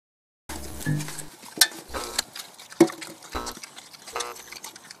Hi,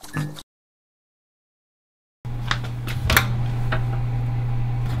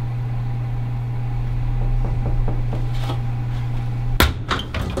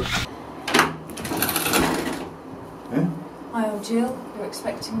 old Jill. You're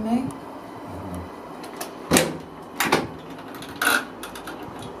expecting me?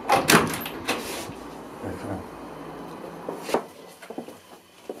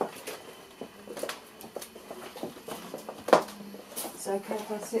 Is it okay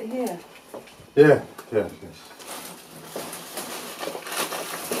if I sit here? Yeah, yes.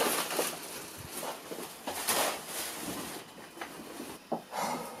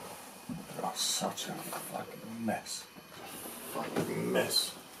 Oh, such a fucking mess. Fucking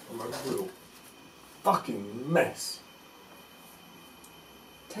mess. I'm a real fucking mess.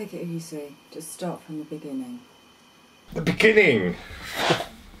 Take it easy. Just start from the beginning. The beginning!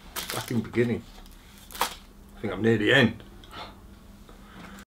 Fucking beginning. I think I'm near the end.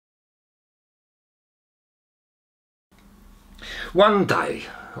 One day,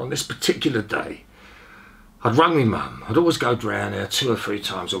 on this particular day, I'd rung my mum. I'd always go round there 2 or 3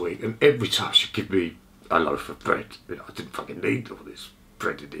 times a week, and every time she'd give me a loaf of bread. You know, I didn't fucking need all this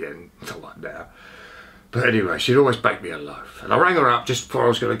bread in the end, not like now. But anyway, she'd always bake me a loaf. And I rang her up just before I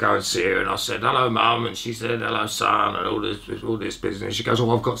was going to go and see her, and I said, hello, Mum, and she said, hello, son, and all this business. She goes,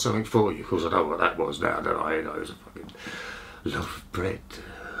 oh, I've got something for you. Of course, I know what that was now, don't I? You know, it was a fucking loaf of bread.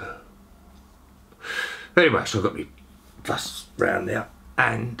 Anyway, so I got me bus round there,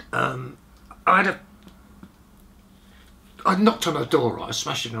 and I knocked on her door, right? I was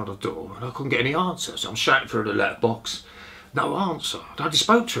smashing on the door, and I couldn't get any answer. So I'm shouting through the letterbox, no answer. I'd already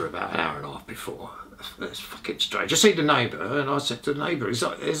spoke to her about an hour and a half before. It's fucking strange. I see the neighbour, and I said to the neighbour,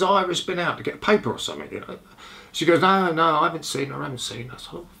 has Iris been out to get a paper or something, you know? She goes, no, I haven't seen her, I said,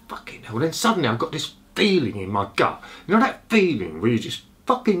 oh, fucking hell. Then suddenly I've got this feeling in my gut. You know that feeling where you just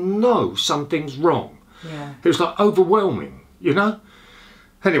fucking know something's wrong? Yeah. It was like overwhelming, you know?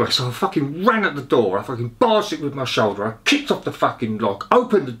 Anyway, so I fucking ran at the door, I fucking barged it with my shoulder, I kicked off the fucking lock,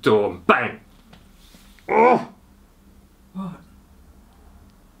 opened the door, and bang! Oh! What?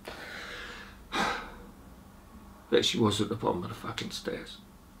 There she was at the bottom of the fucking stairs.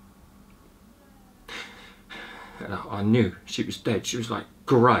 And I knew she was dead. She was like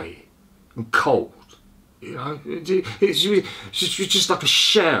grey and cold, you know. She was just like a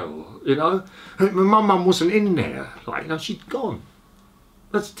shell, you know. And my mum wasn't in there, like, you know, she'd gone.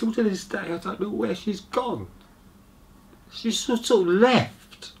 But still to this day, I don't know where she's gone. She's sort of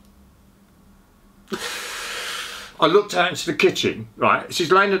left. I looked out into the kitchen, right?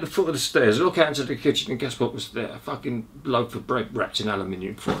 She's laying at the foot of the stairs. I look out into the kitchen and guess what was there? A fucking loaf of bread wrapped in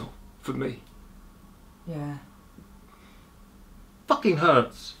aluminium foil for me. Yeah. Fucking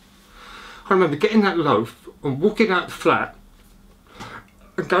hurts. I remember getting that loaf and walking out the flat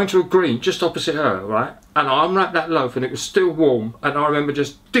and going to a green just opposite her, right? And I unwrapped that loaf and it was still warm, and I remember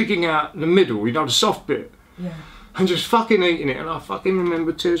just digging out the middle, you know, the soft bit. Yeah. And just fucking eating it, and I fucking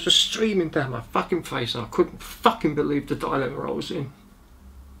remember tears were streaming down my fucking face, and I couldn't fucking believe the dilemma I was in.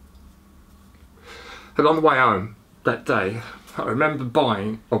 And on the way home that day, I remember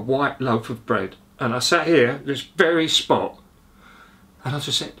buying a white loaf of bread, and I sat here, this very spot, and I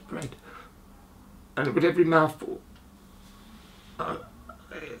just ate the bread. And with every mouthful,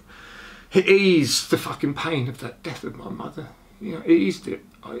 it eased the fucking pain of that death of my mother. You know, it eased it.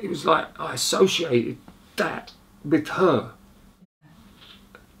 It was like I associated that with her.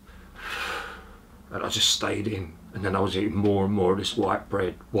 And I just stayed in, and then I was eating more and more of this white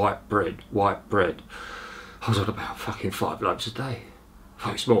bread, white bread, white bread. I was on about fucking 5 loaves a day.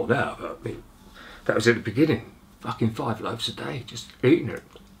 Well, it's more now, but I mean, that was at the beginning. Fucking 5 loaves a day, just eating it.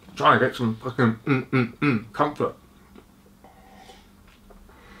 Trying to get some fucking comfort.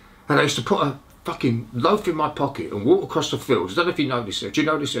 And I used to put a fucking loaf in my pocket and walk across the fields. I don't know if you know this. Do you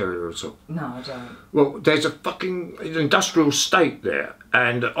know this area at all? No, I don't. Well, there's a fucking industrial estate there,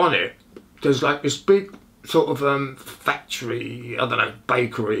 and on it, there's like this big sort of factory, I don't know,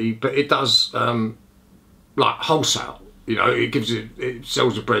 bakery, but it does like wholesale. You know, it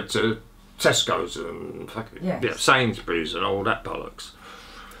sells the bread to Tesco's and fucking Sainsbury's and all that bollocks.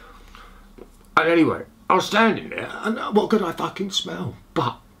 And anyway, I was standing there, and what could I fucking smell?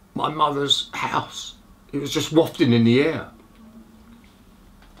 But my mother's house. It was just wafting in the air.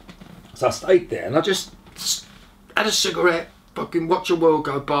 So I stayed there and I just had a cigarette, fucking watch the world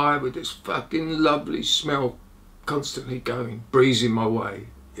go by with this fucking lovely smell constantly going, breezing my way,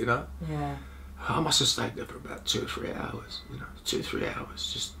 you know? Yeah. I must have stayed there for about 2 or 3 hours, you know, 2 or 3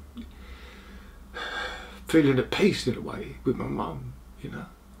 hours, just feeling at peace in a way with my mum, you know?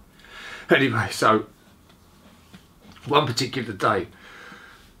 Anyway, so one particular day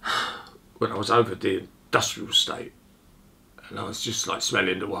when I was over the industrial estate and I was just like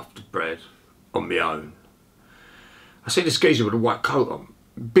smelling the waft of bread on my own, I see this geezer with a white coat on,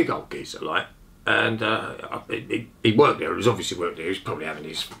 big old geezer like, and he worked there, he was obviously working there, he was probably having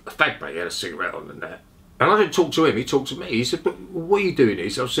his fag break, he had a cigarette on and that. And I didn't talk to him, he talked to me. He said, "But what are you doing here?"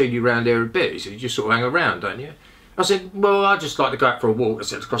 He said, "I've seen you around there a bit." He said, "You just sort of hang around, don't you?" I said, "Well, I just like to go out for a walk," I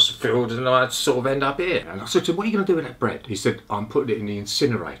said, "across the field, and I sort of end up here." And I said to him, "What are you going to do with that bread?" He said, "I'm putting it in the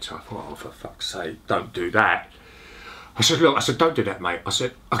incinerator." I thought, "Oh, for fuck's sake, don't do that." I said, "Look," I said, "don't do that, mate." I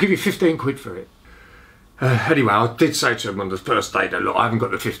said, "I'll give you 15 quid for it." Anyway, I did say to him on the first day that, "Look, I haven't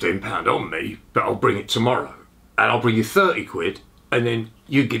got the £15 on me, but I'll bring it tomorrow. And I'll bring you 30 quid, and then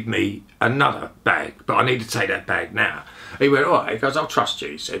you give me another bag, but I need to take that bag now." He went, "All right." He goes, "I'll trust you,"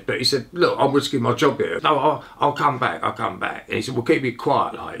 he said. But he said, "Look, I'm risking my job here." "No, I'll come back, I'll come back." And he said, "Well, keep it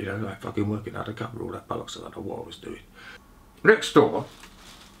quiet, like, you know, like fucking working undercover, all that bollocks." I don't know what I was doing. Next door,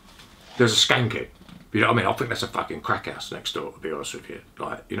 there's a skanky. You know what I mean? I think that's a fucking crack house next door, to be honest with you.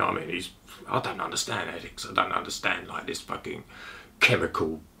 Like, you know what I mean? I don't understand addicts. I don't understand, like, this fucking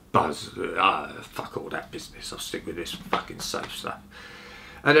chemical buzz. Fuck all that business. I'll stick with this fucking safe stuff.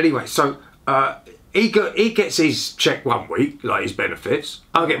 And anyway, so he gets his check one week, like his benefits.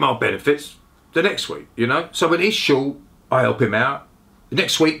 I get my benefits the next week, you know? So when he's short, I help him out. The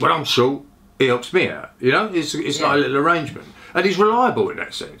next week, when I'm short, he helps me out, you know? It's like a little arrangement. And he's reliable in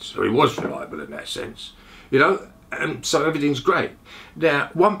that sense, or he was reliable in that sense, you know? And so everything's great. Now,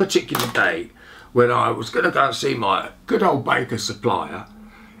 one particular day, when I was going to go and see my good old baker supplier,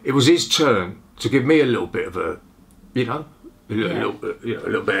 it was his turn to give me a little bit of a, you know, a little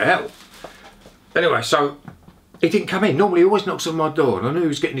bit of help. Anyway, so he didn't come in. Normally he always knocks on my door, and I knew he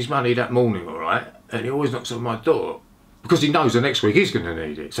was getting his money that morning, all right? And he always knocks on my door because he knows the next week he's going to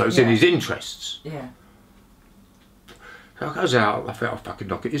need it. So it's in his interests. Yeah. So I goes out, I thought I'll fucking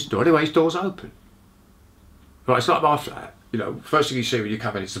knock at his door. Anyway, his door's open. Right, it's like my flat, you know, first thing you see when you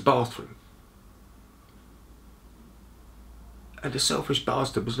come in, it's the bathroom. And the selfish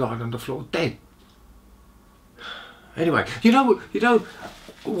bastard was lying on the floor dead. Anyway, you know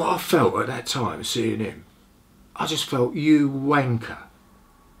what I felt at that time seeing him? I just felt, you wanker.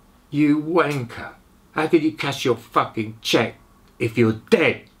 You wanker. How could you cash your fucking check if you're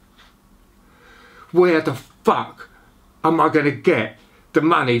dead? Where the fuck am I going to get the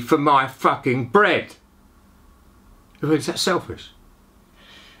money for my fucking bread? I mean, is that selfish?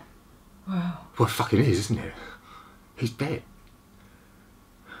 Wow. Well, it fucking is, isn't it? He's dead.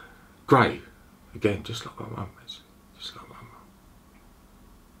 Grey. Again, just like my mum is. Just like my mum.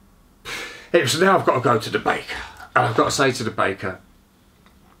 Anyway, so now I've got to go to the baker. And I've got to say to the baker,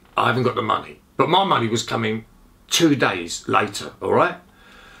 I haven't got the money. But my money was coming 2 days later, all right?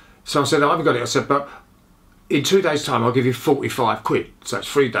 So I said, I haven't got it. I said, but in 2 days' time, I'll give you 45 quid. So it's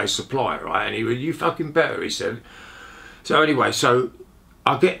 3 days' supply, right? And he went, you fucking better, he said. So anyway, so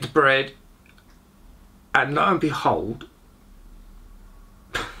I get the bread, and lo and behold,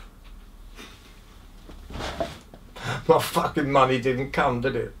 my fucking money didn't come,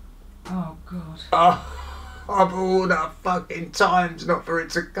 did it? Oh, God. Oh, I've ordered fucking times not for it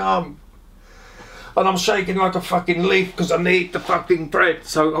to come. And I'm shaking like a fucking leaf because I need the fucking bread.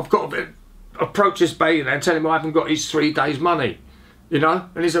 So I've got to approach this baker and tell him I haven't got his 3 days' money, you know?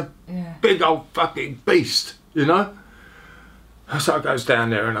 And he's a big old fucking beast, you know? So I goes down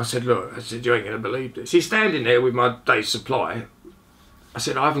there and I said, look, I said, you ain't going to believe this. He's standing there with my day's supply. I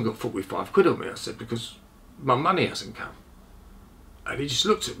said, I haven't got 45 quid on me. I said, because my money hasn't come. And he just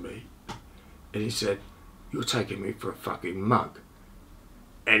looked at me and he said, you're taking me for a fucking mug.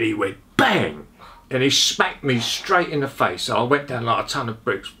 And he went bang, and he smacked me straight in the face. So I went down like a ton of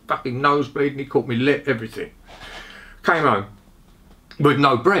bricks, fucking nose bleeding, he caught me lip, everything. Came home with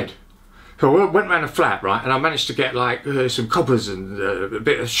no bread. So I went round the flat, right, and I managed to get like some coppers and a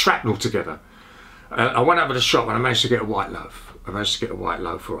bit of shrapnel together. I went over to the shop and I managed to get a white loaf. I managed to get a white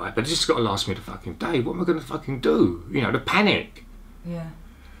loaf, all right, but this has got to last me the fucking day. What am I going to fucking do? You know, the panic. Yeah.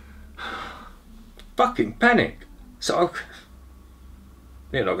 Fucking panic. So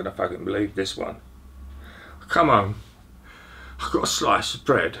you're not going to fucking believe this one. I come home, I got a slice of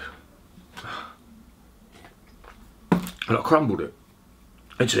bread and I crumbled it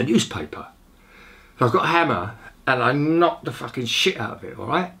into a newspaper. So I've got a hammer and I knocked the fucking shit out of it,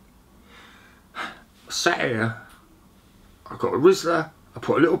 alright? I sat here, I got a Rizzler, I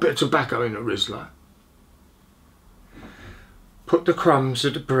put a little bit of tobacco in the Rizzler, put the crumbs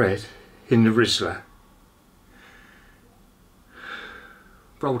of the bread in the Rizzler,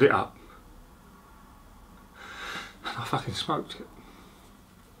 rolled it up, and I fucking smoked it.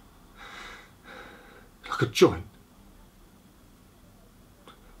 like a joint.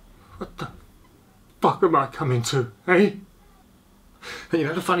 What the fuck am I coming to, eh? And you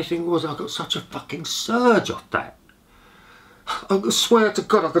know the funny thing was, I got such a fucking surge off that. I swear to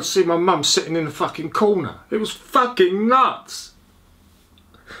God I could see my mum sitting in the fucking corner. It was fucking nuts.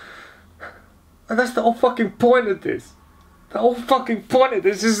 And that's the whole fucking point of this. The whole fucking point of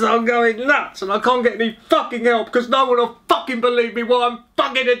this is that I'm going nuts and I can't get any fucking help because no one will fucking believe me what I'm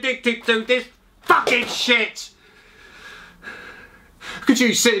fucking addicted to. This fucking shit. Look at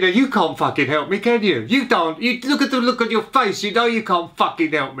you sitting there, you can't fucking help me, can you? You don't. You look at the look on your face, you know you can't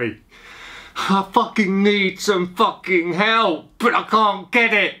fucking help me. I fucking need some fucking help, but I can't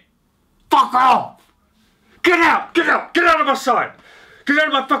get it. Fuck off! Get out! Get out! Get out of my sight! Get out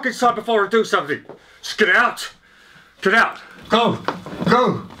of my fucking sight before I do something! Just get out! Get out! Go!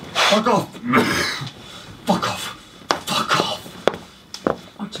 Go! Fuck off! Fuck off! Fuck off!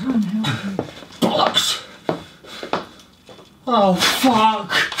 I'll try and help you. Bollocks! Oh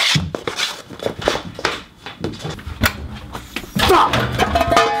fuck! Fuck!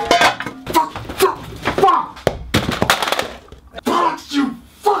 Bollocks, you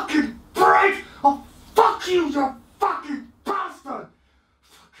fucking prick! Oh, fuck you, you fucking bastard!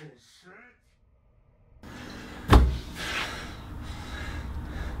 Fucking shit.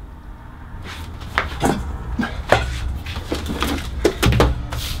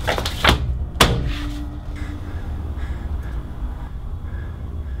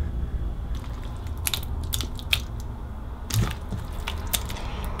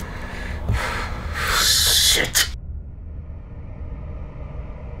 Shit.